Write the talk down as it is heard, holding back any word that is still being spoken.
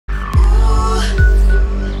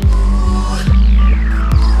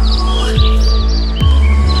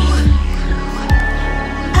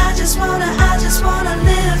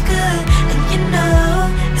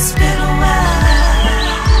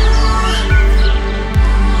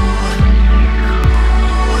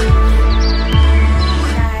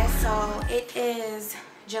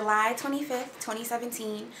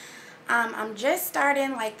2017. I'm just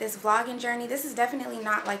starting like this vlogging journey. This is definitely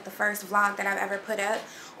not like the first vlog that I've ever put up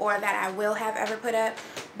or that I will have ever put up,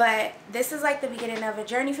 but this is like the beginning of a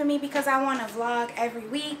journey for me because I want to vlog every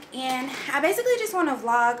week, and I basically just want to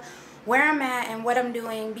vlog where I'm at and what I'm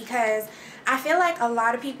doing, because I feel like a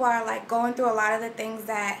lot of people are like going through a lot of the things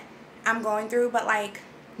that I'm going through, but like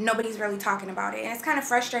nobody's really talking about it. And it's kind of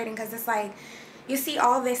frustrating because it's like you see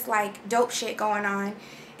all this like dope shit going on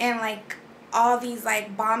and like all these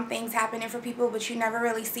like bomb things happening for people, but you never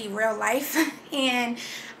really see real life. And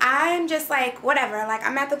I'm just like, whatever, like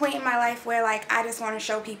I'm at the point in my life where like I just want to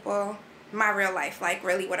show people my real life, like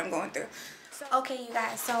really what I'm going through. Okay, you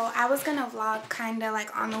guys, so I was gonna vlog kind of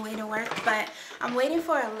like on the way to work, but I'm waiting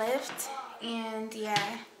for a lift, and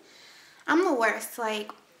yeah, I'm the worst.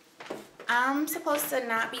 Like, I'm supposed to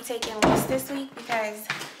not be taking lifts this week because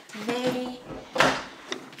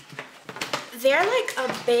they're like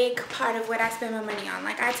a big part of what I spend my money on.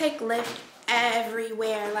 Like, I take Lyft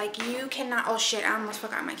everywhere. Like, you cannot, oh shit, I almost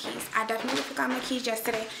forgot my keys. I definitely forgot my keys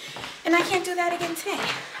yesterday, and I can't do that again today.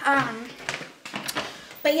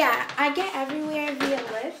 But yeah, I get everywhere via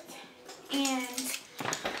Lyft, and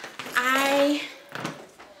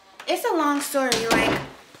it's a long story. Like,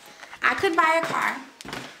 I could buy a car,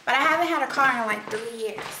 but I haven't had a car in like 3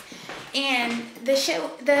 years. And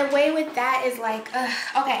the way with that is like,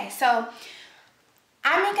 okay, so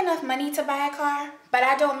I make enough money to buy a car, but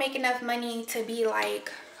I don't make enough money to be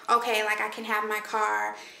like, okay, like I can have my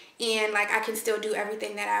car and like I can still do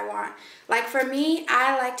everything that I want. Like, for me,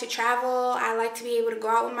 I like to travel. I like to be able to go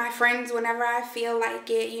out with my friends whenever I feel like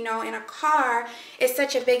it, you know. And a car is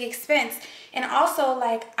such a big expense. And also,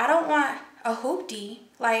 like, I don't want a hoopty.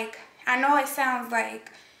 Like, I know it sounds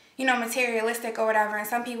like, you know, materialistic or whatever, and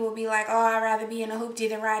some people will be like, oh, I'd rather be in a hoopty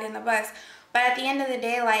than ride in the bus. But at the end of the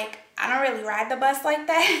day, like, I don't really ride the bus like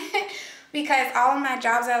that because all of my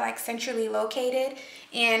jobs are like centrally located,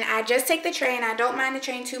 and I just take the train. I don't mind the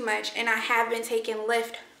train too much, and I have been taking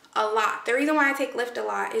Lyft a lot. The reason why I take Lyft a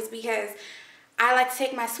lot is because I like to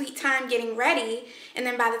take my sweet time getting ready, and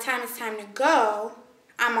then by the time it's time to go,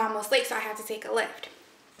 I'm almost late, so I have to take a Lyft.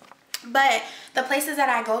 But the places that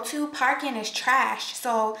I go to, parking is trash.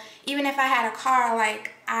 So even if I had a car,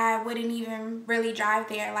 like, I wouldn't even really drive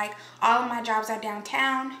there. Like, all of my jobs are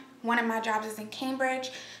downtown. One of my jobs is in Cambridge.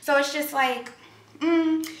 So it's just like,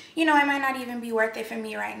 you know, it might not even be worth it for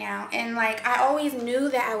me right now. And like, I always knew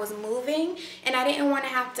that I was moving, and I didn't want to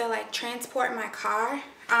have to like transport my car.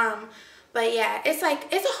 But yeah, it's like,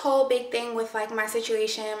 it's a whole big thing with like my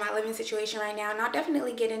situation, my living situation right now, and I'll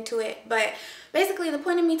definitely get into it. But basically, the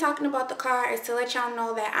point of me talking about the car is to let y'all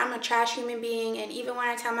know that I'm a trash human being, and even when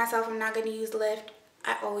I tell myself I'm not going to use Lyft,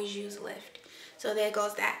 I always use Lyft. So there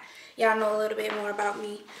goes that. Y'all know a little bit more about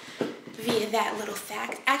me via that little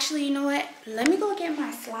fact. Actually, you know what? Let me go get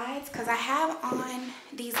my slides, because I have on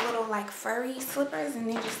these little like furry slippers, and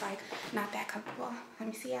they're just like not that comfortable. Let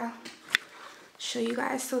me see how. Show you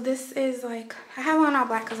guys. So this is like, I have on all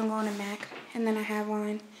black because I'm going to MAC, and then I have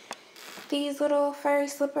on these little furry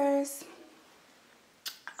slippers.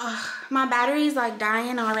 My battery is like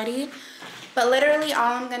dying already, but literally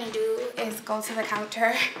all I'm gonna do is go to the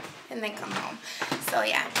counter and then come home. So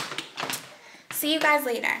yeah, see you guys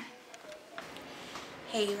later.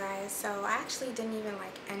 Hey you guys, so I actually didn't even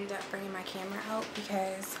like end up bringing my camera out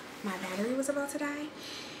because my battery was about to die,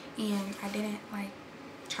 and I didn't like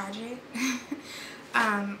charge it.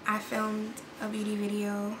 I filmed a beauty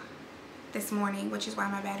video this morning, which is why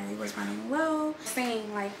my battery was running low.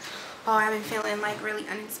 Saying like, oh, I've been feeling like really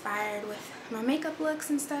uninspired with my makeup looks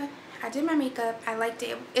and stuff. I did my makeup. I liked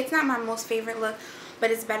it. It's not my most favorite look,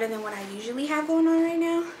 but it's better than what I usually have going on right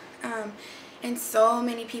now. And so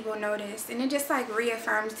many people noticed, and it just like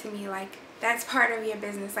reaffirms to me like that's part of your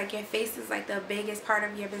business. Like, your face is like the biggest part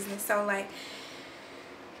of your business. So like,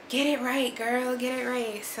 get it right, girl, get it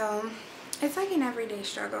right. So it's like an everyday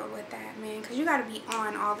struggle with that, man, because you got to be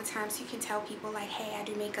on all the time so you can tell people like, hey, I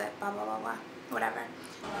do makeup, blah blah blah blah, whatever.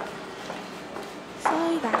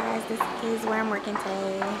 So you guys, this is where I'm working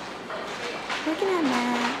today. Working at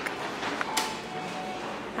MAC.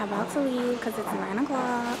 I'm about to leave because it's 9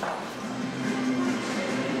 o'clock.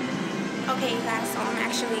 Okay, you guys, so I'm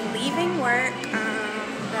actually leaving work.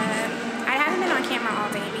 But I haven't been on camera all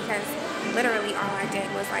day because literally all I did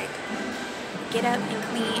was like get up and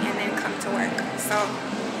clean and then come to work. So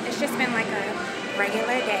it's just been like a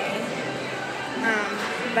regular day.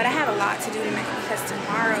 But I have a lot to do tonight because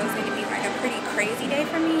tomorrow is going to be like a pretty crazy day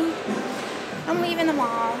for me. I'm leaving the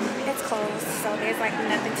mall. It's closed, so there's like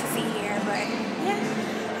nothing to see here. But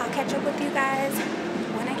yeah, I'll catch up with you guys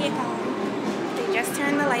when I get home. They just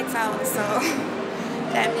turned the lights out, so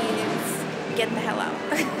that means get the hell out.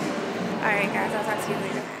 Alright guys, I'll talk to you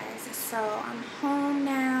later. Guys, so I'm home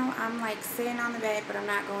now. I'm like sitting on the bed, but I'm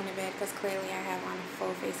not going to bed because clearly I have on a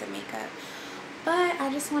full face of makeup. But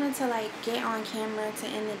I just wanted to like get on camera to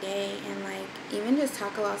end the day and like even just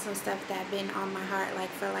talk about some stuff that been on my heart like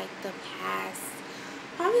for like the past,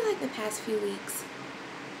 probably like the past few weeks.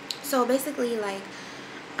 So basically like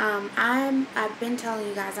I've been telling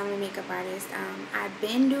you guys I'm a makeup artist. I've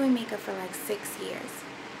been doing makeup for like 6 years.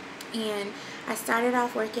 And I started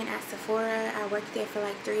off working at Sephora. I worked there for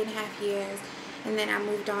like 3.5 years. And then I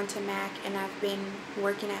moved on to MAC, and I've been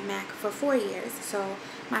working at MAC for 4 years. So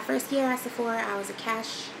my first year at Sephora, I was a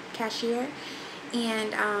cashier.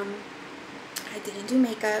 And I didn't do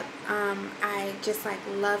makeup. I just like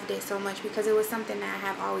loved it so much because it was something that I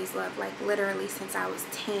have always loved. Like literally since I was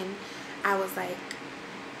 10, I was like,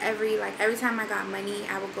 every time I got money,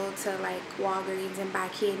 I would go to like Walgreens and buy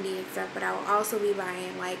candy and stuff, but I would also be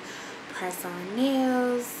buying like press-on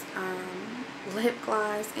nails, lip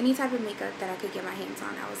gloss, any type of makeup that I could get my hands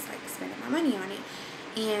on. I was like spending my money on it.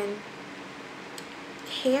 And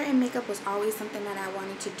hair and makeup was always something that I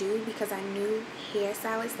wanted to do because I knew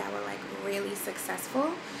hairstylists that were like really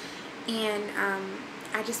successful, and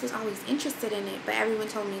I just was always interested in it. But everyone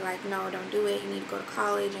told me like, no, don't do it, you need to go to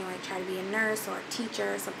college and like try to be a nurse or a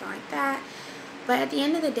teacher or something like that. But at the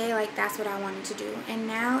end of the day, like that's what I wanted to do. And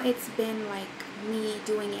now it's been like me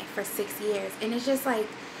doing it for 6 years, and it's just like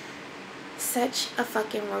such a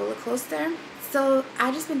fucking roller coaster. So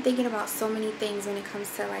I just been thinking about so many things when it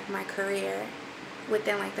comes to like my career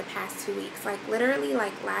within like the past 2 weeks. Like literally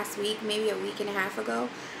like last week, maybe a week and a half ago,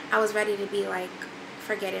 I was ready to be like,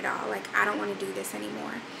 forget it all, like I don't want to do this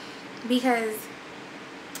anymore. Because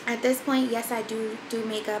at this point, yes, I do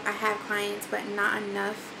makeup, I have clients, but not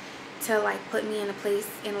enough to like put me in a place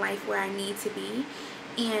in life where I need to be.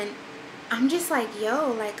 And I'm just like,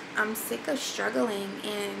 yo, like I'm sick of struggling,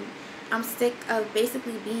 and I'm sick of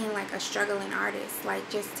basically being like a struggling artist, like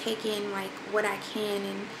just taking like what I can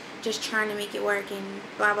and just trying to make it work and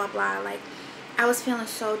blah blah blah. Like I was feeling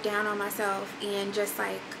so down on myself, and just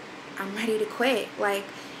like I'm ready to quit. Like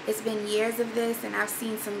it's been years of this, and I've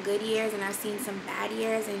seen some good years and I've seen some bad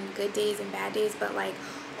years and good days and bad days, but like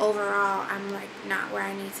overall I'm like not where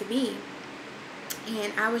I need to be.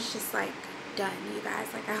 And I was just like done, you guys.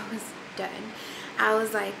 Like I was done. I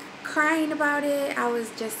was like crying about it. I was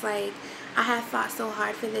just like, I have fought so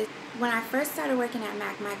hard for this. When I first started working at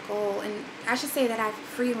MAC, my goal, and I should say that I've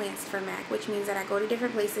freelanced for MAC, which means that I go to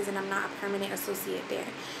different places and I'm not a permanent associate there.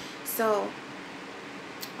 So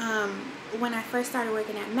when I first started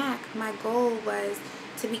working at MAC, my goal was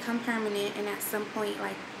to become permanent and at some point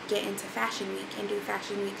like get into Fashion Week and do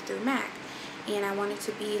Fashion Week through MAC. And I wanted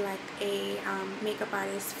to be like a makeup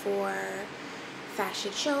artist for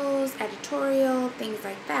fashion shows, editorial, things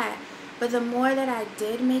like that. But the more that I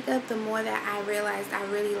did makeup, the more that I realized I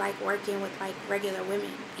really like working with like regular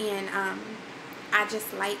women. And I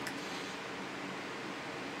just like,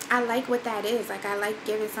 I like what that is. Like I like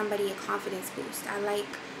giving somebody a confidence boost. I like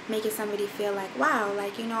making somebody feel like, wow,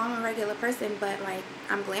 like, you know, I'm a regular person, but like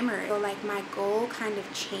I'm glamorous. So like my goal kind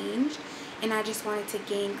of changed, and I just wanted to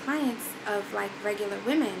gain clients of like regular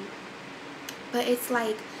women. But it's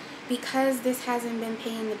like, because this hasn't been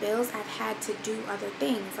paying the bills, I've had to do other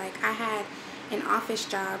things. Like I had an office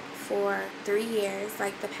job for 3 years,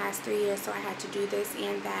 like the past 3 years, so I had to do this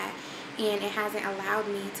and that, and it hasn't allowed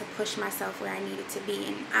me to push myself where I needed to be.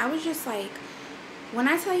 And I was just like, when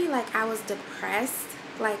I tell you like I was depressed,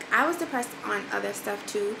 like I was depressed on other stuff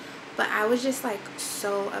too, but I was just like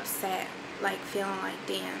so upset, like feeling like,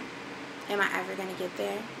 damn, am I ever gonna get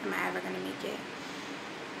there? Am I ever gonna make it?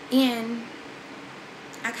 And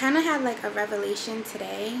I kind of had like a revelation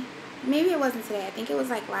today. Maybe it wasn't today. I think it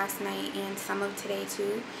was like last night and some of today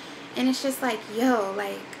too. And it's just like, yo,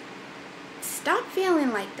 like stop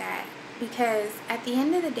feeling like that, because at the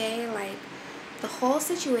end of the day, like the whole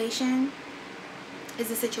situation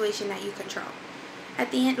is a situation that you control. At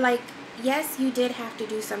the end, like, yes, you did have to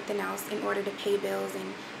do something else in order to pay bills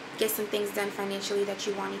and get some things done financially that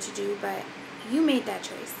you wanted to do, but you made that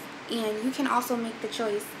choice. And you can also make the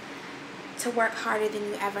choice to work harder than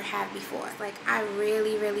you ever have before. Like I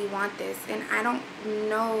really, really want this, and I don't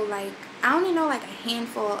know, like I only know like a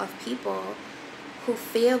handful of people who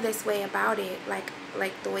feel this way about it, like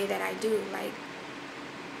the way that I do. Like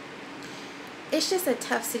it's just a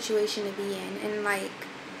tough situation to be in, and like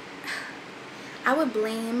I would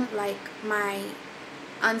blame like my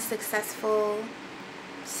unsuccessful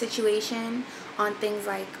situation on things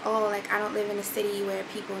like, oh, like I don't live in a city where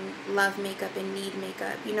people love makeup and need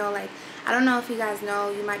makeup, you know. Like I don't know if you guys know,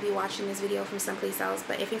 you might be watching this video from someplace else,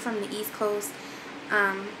 but if you're from the East Coast,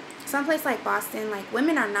 someplace like Boston, like,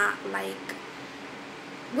 women are not like,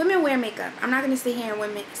 women wear makeup. I'm not going to sit here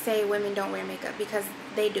and say women don't wear makeup, because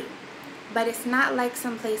they do. But it's not like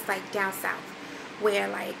someplace like down south, where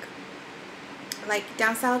like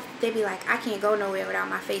down south, they be like, I can't go nowhere without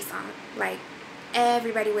my face on. Like,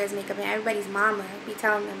 everybody wears makeup, and everybody's mama be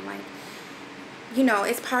telling them, like, you know,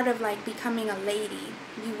 it's part of like becoming a lady.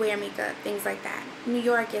 You wear makeup, things like that. New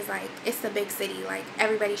York is like, it's the big city. Like,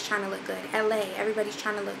 everybody's trying to look good. LA, everybody's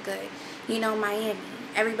trying to look good. You know, Miami,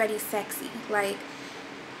 everybody's sexy. Like,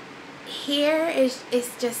 here it's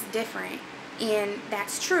just different, and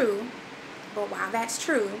that's true. But while that's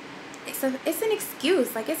true, it's an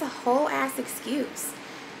excuse. Like, it's a whole ass excuse.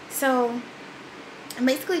 So I'm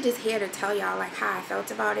basically just here to tell y'all like how I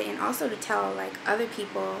felt about it, and also to tell like other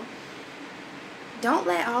people, don't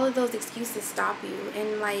let all of those excuses stop you.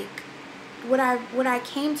 And like, what I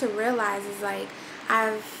came to realize is like,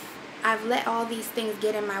 I've let all these things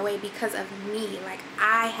get in my way because of me. Like,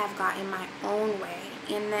 I have gotten my own way.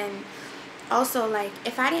 And then also, like,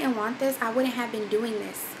 if I didn't want this, I wouldn't have been doing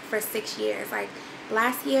this for 6 years. Like,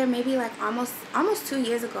 last year, maybe like almost 2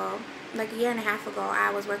 years ago, like a year and a half ago,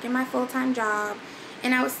 I was working my full-time job,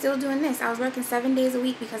 and I was still doing this. I was working 7 days a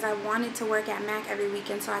week because I wanted to work at MAC every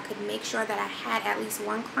weekend, so I could make sure that I had at least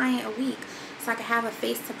one client a week, so I could have a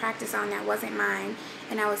face to practice on that wasn't mine.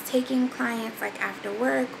 And I was taking clients like after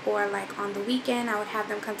work, or like on the weekend I would have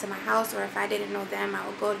them come to my house, or if I didn't know them, I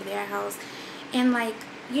would go to their house. And like,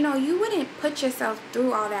 you know, you wouldn't put yourself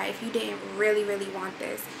through all that if you didn't really want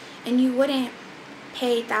this. And you wouldn't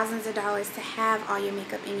pay thousands of dollars to have all your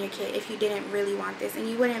makeup in your kit if you didn't really want this. And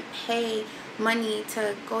you wouldn't pay money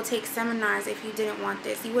to go take seminars if you didn't want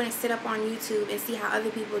this. You wouldn't sit up on YouTube and see how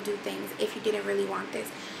other people do things if you didn't really want this.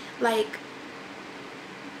 Like,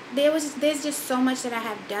 there's just so much that I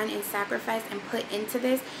have done and sacrificed and put into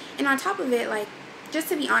this. And on top of it, like, just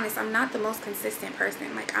to be honest, I'm not the most consistent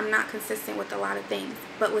person. Like, I'm not consistent with a lot of things.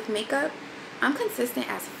 But with makeup, I'm consistent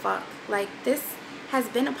as fuck. Like, this has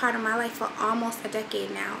been a part of my life for almost a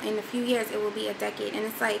decade now. In a few years, it will be a decade. And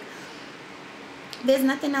it's like, there's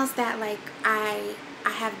nothing else that, like, I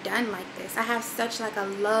have done like this. I have such, like, a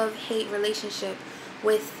love-hate relationship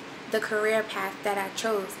with the career path that I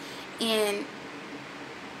chose. And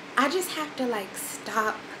I just have to, like,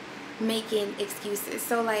 stop making excuses.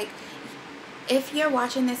 So, like, if you're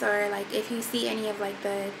watching this, or like if you see any of like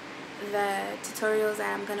the tutorials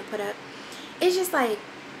that I'm gonna put up, it's just like,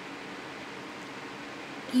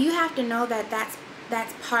 you have to know that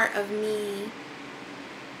that's part of me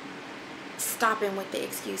stopping with the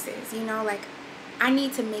excuses. You know, like, I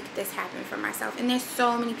need to make this happen for myself. And there's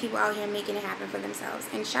so many people out here making it happen for themselves,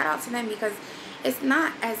 and shout out to them, because it's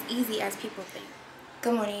not as easy as people think.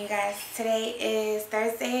 Good morning, you guys. Today is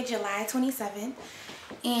Thursday, July 27th,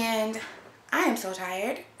 and I am so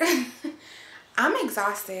tired. I'm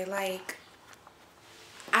exhausted. Like,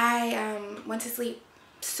 I went to sleep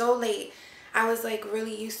so late. I was like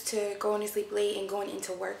really used to going to sleep late and going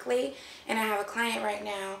into work late. And I have a client right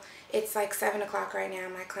now. It's like 7 o'clock right now.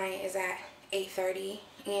 My client is at 8:30.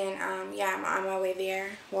 And yeah, I'm on my way there.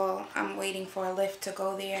 Well, I'm waiting for a lift to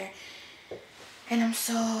go there. And I'm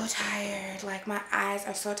so tired. Like, my eyes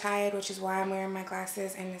are so tired, which is why I'm wearing my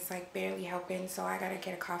glasses, and it's like barely helping. So I gotta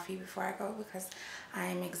get a coffee before I go, because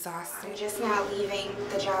I'm exhausted. I'm just now leaving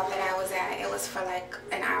the job that I was at. It was for like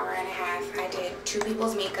an hour and a half. I did 2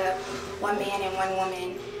 people's makeup, 1 man and 1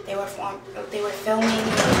 woman. They were filming. They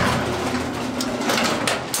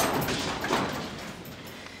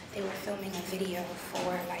were filming a video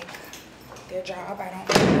for like their job. I don't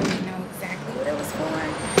really know exactly what it was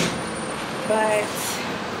for. But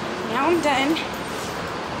now I'm done.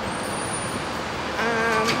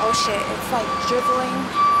 Oh shit, it's like drizzling.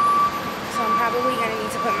 So I'm probably gonna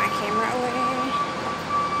need to put my camera away.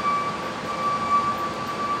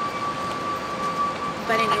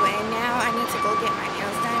 But anyway, now I need to go get my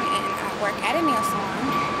nails done, and I work at a nail salon.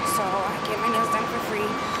 So I get my nails done for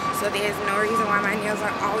free. So there's no reason why my nails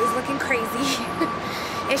are always looking crazy.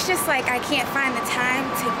 It's just like I can't find the time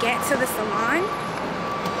to get to the salon.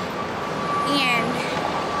 And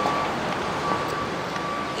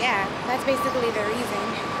yeah, that's basically the reason.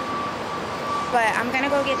 But I'm gonna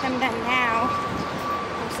go get them done now.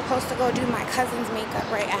 I'm supposed to go do my cousin's makeup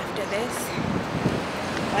right after this.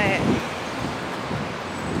 But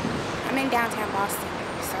I'm in downtown Boston,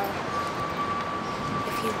 so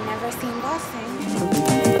if you've never seen Boston,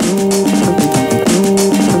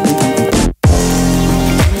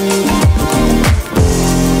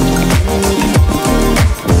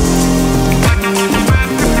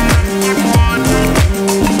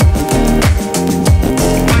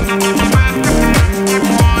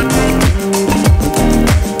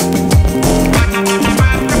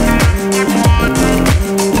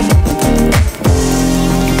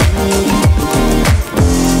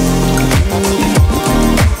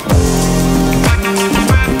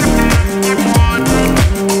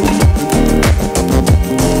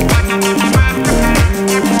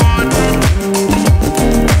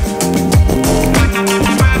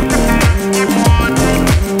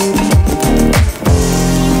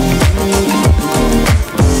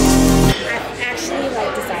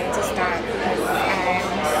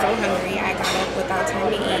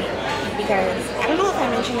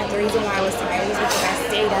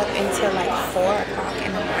 up until like 4 o'clock in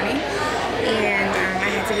the morning, and I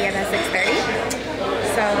had to be up at 6:30.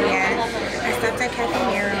 So yeah, I stopped at Cafe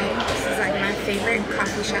Nero. This is like my favorite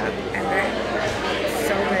coffee shop ever.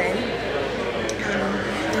 So good.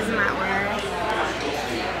 This is my order.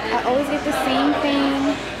 I always get the same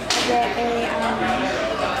thing. I get a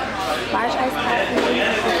large iced coffee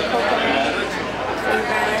with coconut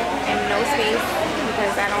flavor and no space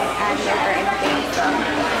because I don't add milk or anything. So,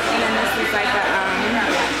 and then this is like a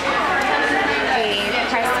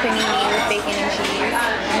pressed panini with bacon and cheese.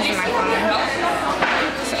 This is my phone.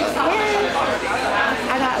 So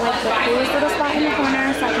yeah, I got like the coolest little spot in the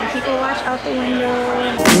corner so I can people watch out the window.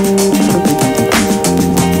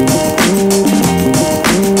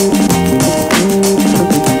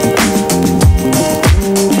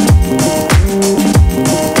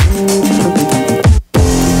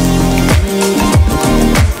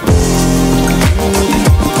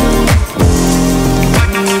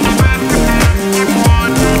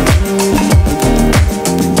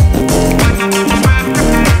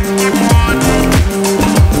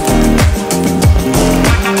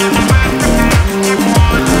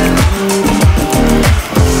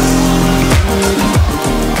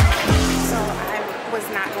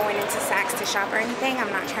 Shop or anything.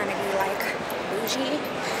 I'm not trying to be like bougie.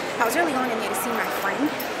 I was really going in there to see my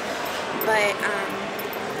friend, but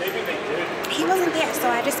he wasn't there,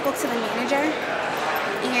 so I just spoke to the manager,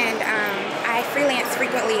 and I freelance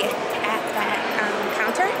frequently at that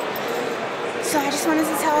counter, so I just wanted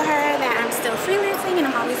to tell her that I'm still freelancing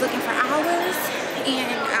and I'm always looking for hours,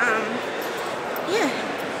 and yeah.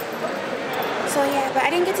 So yeah, but I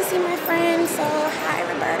didn't get to see my friend, so hi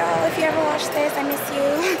Roberto, if you ever watch this, I miss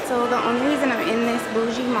you. So the only reason I'm in this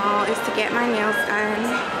bougie mall is to get my nails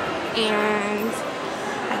done, and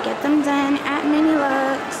I get them done at Mini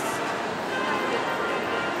Lux.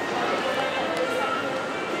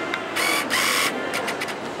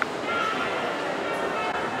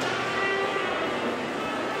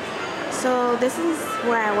 So this is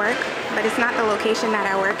where I work, but it's not the location that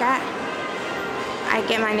I work at. I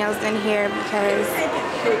get my nails done here because...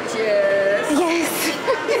 Pictures. Yes.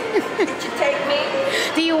 Did you take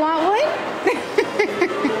me? Do you want one?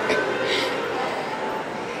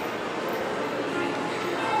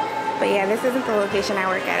 But yeah, this isn't the location I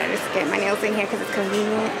work at. I just get my nails in here because it's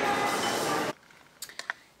convenient.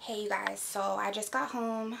 Hey you guys, so I just got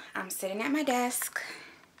home. I'm sitting at my desk.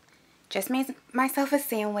 Just made myself a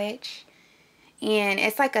sandwich. And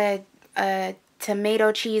it's like a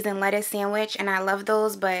tomato, cheese, and lettuce sandwich, and I love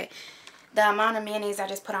those, but the amount of mayonnaise I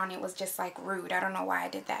just put on it was just like rude. I don't know why I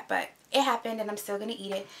did that, but it happened and I'm still gonna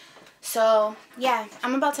eat it. So yeah,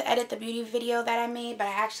 I'm about to edit the beauty video that I made, but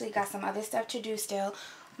I actually got some other stuff to do still.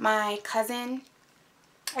 My cousin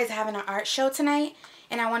is having an art show tonight,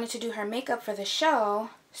 and I wanted to do her makeup for the show,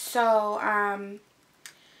 so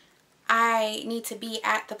I need to be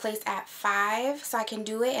at the place at 5 so I can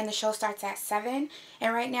do it, and the show starts at 7,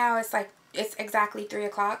 and right now it's exactly 3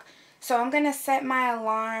 o'clock. So I'm gonna set my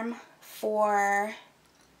alarm for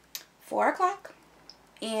 4 o'clock,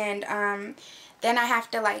 and then I have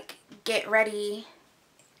to like get ready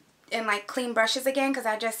and like clean brushes again because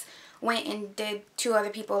I just went and did 2 other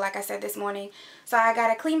people like I said this morning. So I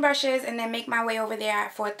gotta clean brushes and then make my way over there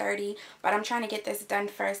at 4:30, but I'm trying to get this done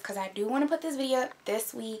first because I do want to put this video up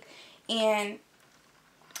this week. And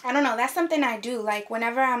I don't know, that's something I do. Like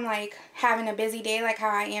whenever I'm like having a busy day like how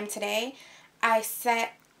I am today, I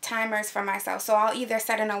set timers for myself. So I'll either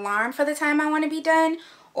set an alarm for the time I want to be done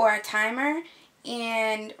or a timer.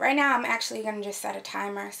 And right now I'm actually going to just set a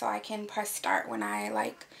timer so I can press start when I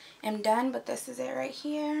like am done. But this is it right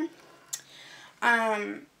here.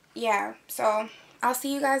 Yeah, so I'll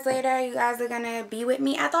see you guys later. You guys are going to be with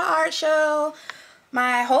me at the art show.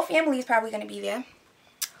 My whole family is probably going to be there.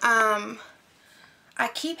 I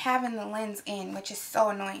keep having the lens in, which is so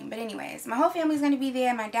annoying. But anyways, my whole family's going to be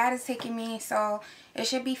there. My dad is taking me, so it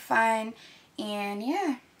should be fun. And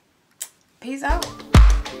yeah, peace out.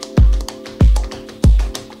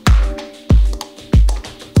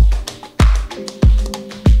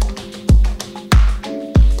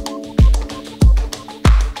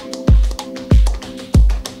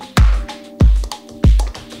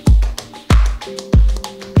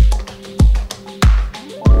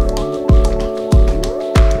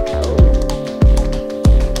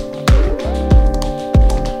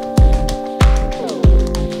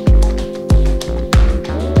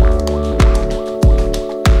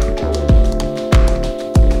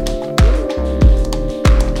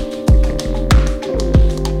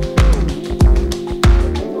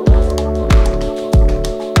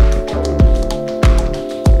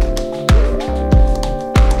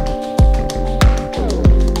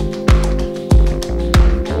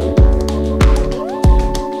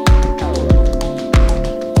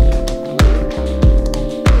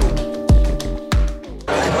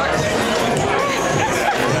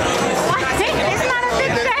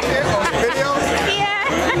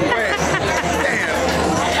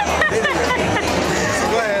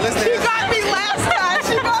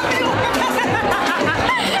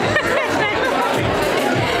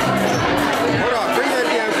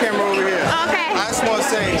 gonna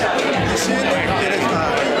say, you see it is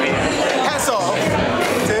hats off,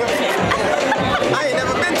 Tiff. I ain't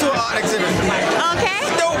never been to an art exhibit. Okay.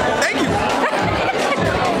 Dope. Thank you.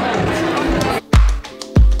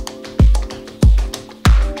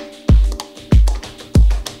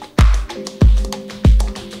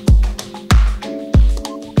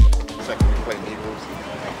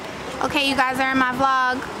 Okay, you guys are in my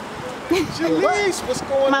vlog. Juleese, what's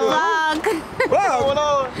going My on? vlog. What's going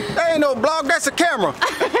on? That ain't no blog, that's a camera.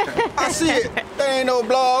 I see it. That ain't no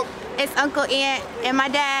blog. It's Uncle Aunt and my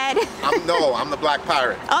dad. I'm the Black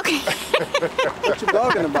Pirate. Okay. What you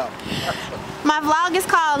blogging about? My vlog is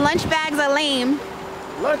called Lunch Bags Are Lame.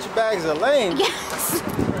 Lunch bags are lame. Yes.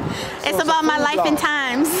 It's it's a about my food life and vlog.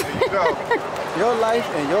 times. There you go. Your life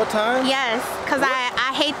and your time? Yes, because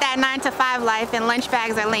I hate that 9 to 5 life and lunch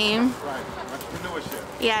bags are lame. Right. Entrepreneurship.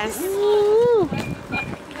 Yes.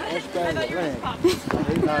 Lunch bags are lame. I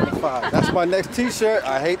hate 9 to 5. That's my next t-shirt.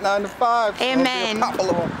 I hate 9 to 5. Amen.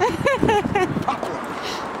 Popular.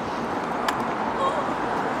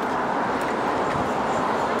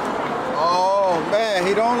 Oh man,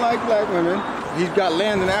 he don't like black women. He's got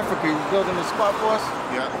land in Africa. He's building a spot for us.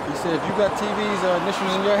 Yeah. He said, if you got TV's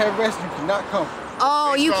initials in your headrest, you cannot come.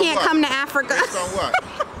 Oh, Based you on can't what? come to Africa. Based on what?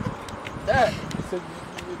 That. He said,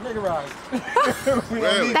 you're niggerized. We don't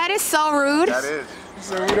Really? need, That is so rude. That is. he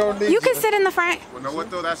said, we don't need You can sit in the front. Well, know what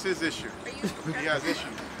though? That's his issue. He has issues.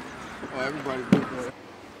 Oh, everybody's good.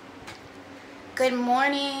 Good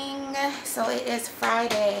morning. So it is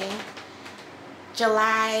Friday,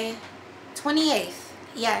 July 28th.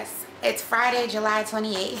 Yes, it's Friday, July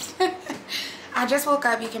 28th. I just woke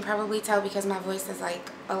up. You can probably tell because my voice is like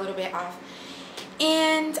a little bit off.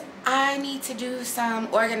 And I need to do some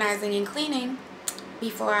organizing and cleaning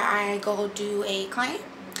before I go do a client.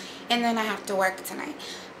 And then I have to work tonight.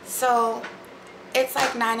 So it's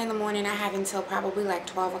like 9 in the morning. I have until probably like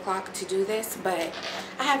 12 o'clock to do this. But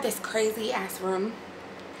I have this crazy ass room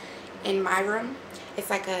in my room. It's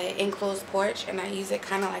like an enclosed porch and I use it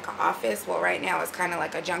kind of like an office. Well, right now it's kind of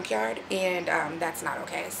like a junkyard and that's not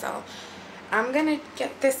okay. So I'm gonna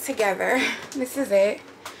get this together. This is it.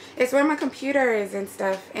 It's where my computer is and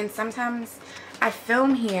stuff, and sometimes I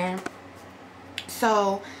film here.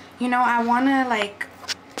 So, you know, I wanna like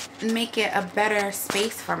make it a better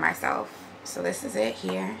space for myself. So this is it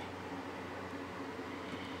here.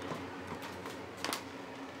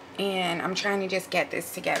 And I'm trying to just get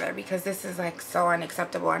this together because this is like so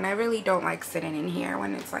unacceptable and I really don't like sitting in here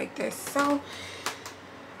when it's like this. So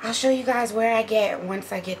I'll show you guys where I get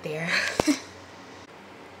once I get there.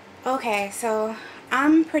 Okay, so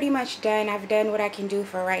I'm pretty much done. I've done what I can do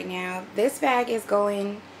for right now. This bag is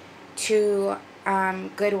going to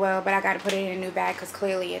Goodwill, but I gotta put it in a new bag because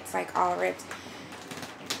clearly it's like all ripped.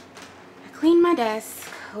 I cleaned my desk,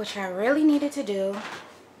 which I really needed to do.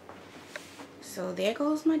 So there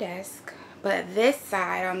goes my desk. But this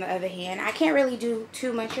side, on the other hand, I can't really do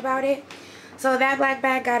too much about it. So that black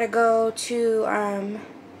bag gotta go to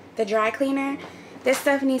the dry cleaner. This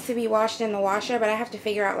stuff needs to be washed in the washer, but I have to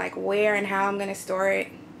figure out like where and how I'm gonna store it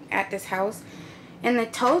at this house. And the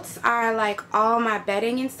totes are like all my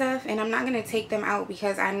bedding and stuff, and I'm not gonna take them out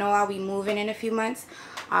because I know I'll be moving in a few months.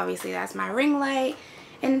 Obviously that's my ring light,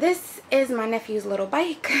 and this is my nephew's little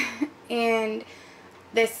bike and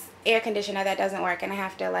this air conditioner that doesn't work, and I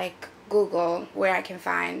have to like Google where I can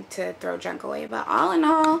find to throw junk away. But all in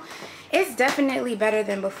all, it's definitely better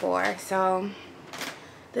than before. So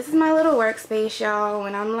this is my little workspace, y'all.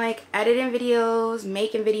 When I'm like editing videos,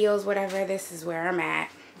 making videos, whatever, this is where I'm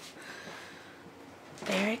at.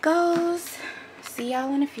 There it goes. See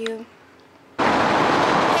y'all in a few.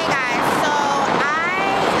 Hey guys, so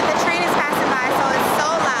the train is passing by, so it's so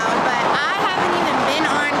loud, but I haven't even been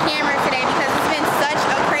on camera today because it's been such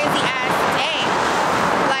a crazy ass day.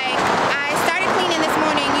 Like, I started cleaning this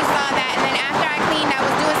morning, you saw that, and then after I cleaned, I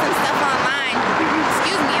was doing some stuff online.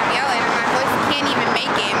 Excuse me, I'm yelling, and my voice can't even make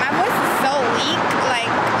it. My voice is so weak, like,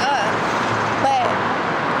 but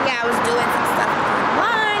yeah, I was doing some stuff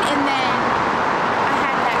online, and then I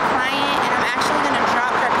had that client, and I'm actually gonna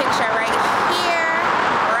drop her picture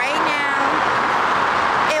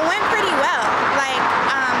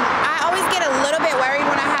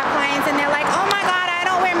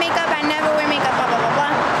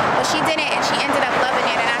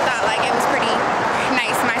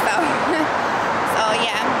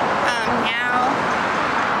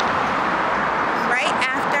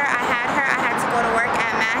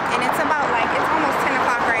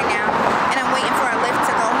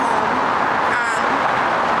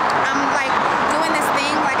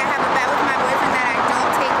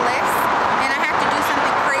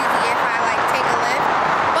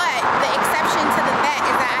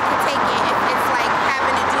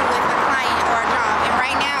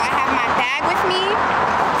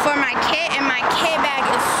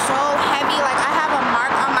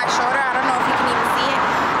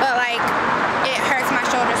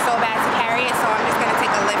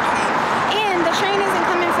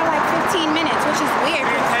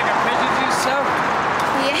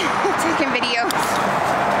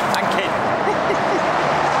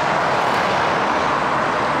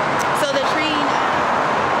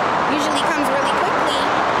usually comes really quickly,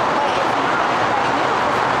 but it's not right now.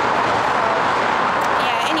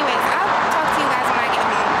 Yeah, anyways, I'll talk to you guys when I get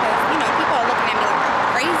home because, you know, people are looking at me like I'm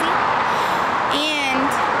crazy. And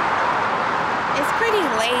it's pretty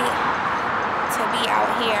late to be out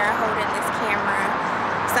here holding this camera.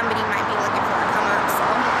 Somebody might be looking for a come up, so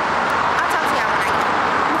I'll talk to y'all when I get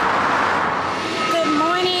home. Good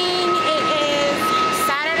morning. It is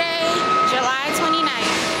Saturday, July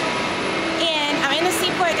 29th. And I'm in the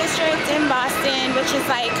Seaport District in Boston, which is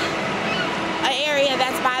like an area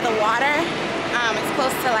that's by the water. It's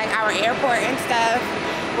close to like our airport and stuff,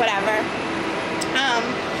 whatever.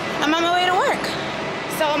 I'm on my way to work.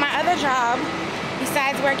 So my other job,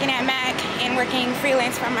 besides working at Mac and working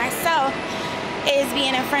freelance for myself, is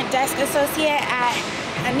being a front desk associate at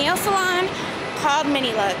a nail salon called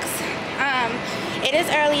Mini Looks. It is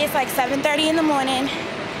early, it's like 7:30 in the morning,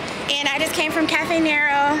 and I just came from Cafe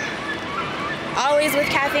Nero. Always with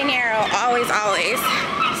Cafe Nero, always.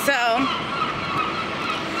 So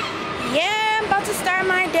yeah, I'm about to start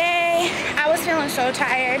my day. I was feeling so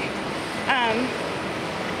tired.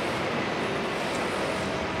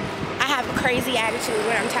 I have a crazy attitude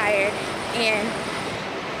when I'm tired, and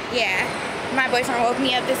yeah, my boyfriend woke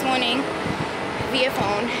me up this morning via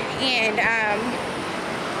phone and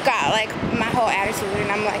got like my whole attitude,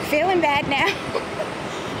 and I'm like feeling bad now.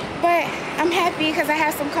 But I'm happy because I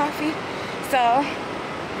have some coffee, so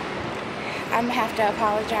I'm gonna have to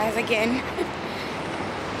apologize again.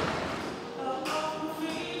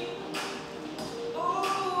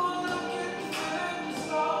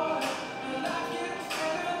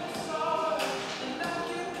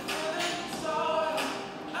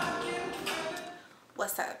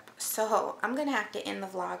 What's up? So I'm gonna have to end the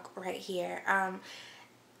vlog right here.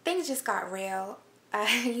 Things just got real.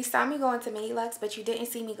 You saw me going to Mini Lux, but you didn't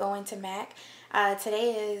see me going to Mac.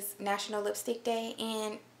 Today is National Lipstick Day,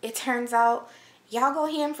 and it turns out y'all go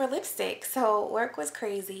ham for lipstick. So work was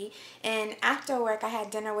crazy, and after work I had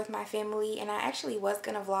dinner with my family, and I actually was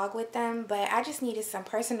gonna vlog with them, but I just needed some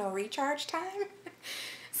personal recharge time.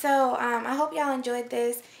 So I hope y'all enjoyed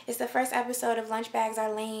this. It's the first episode of Lunch Bags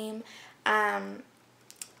Are Lame.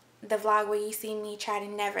 The vlog where you see me try to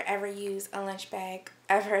never ever use a lunch bag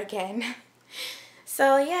ever again.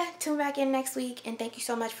 So yeah, tune back in next week, and thank you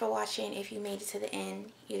so much for watching. If you made it to the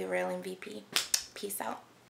end, you're the real MVP. Peace out.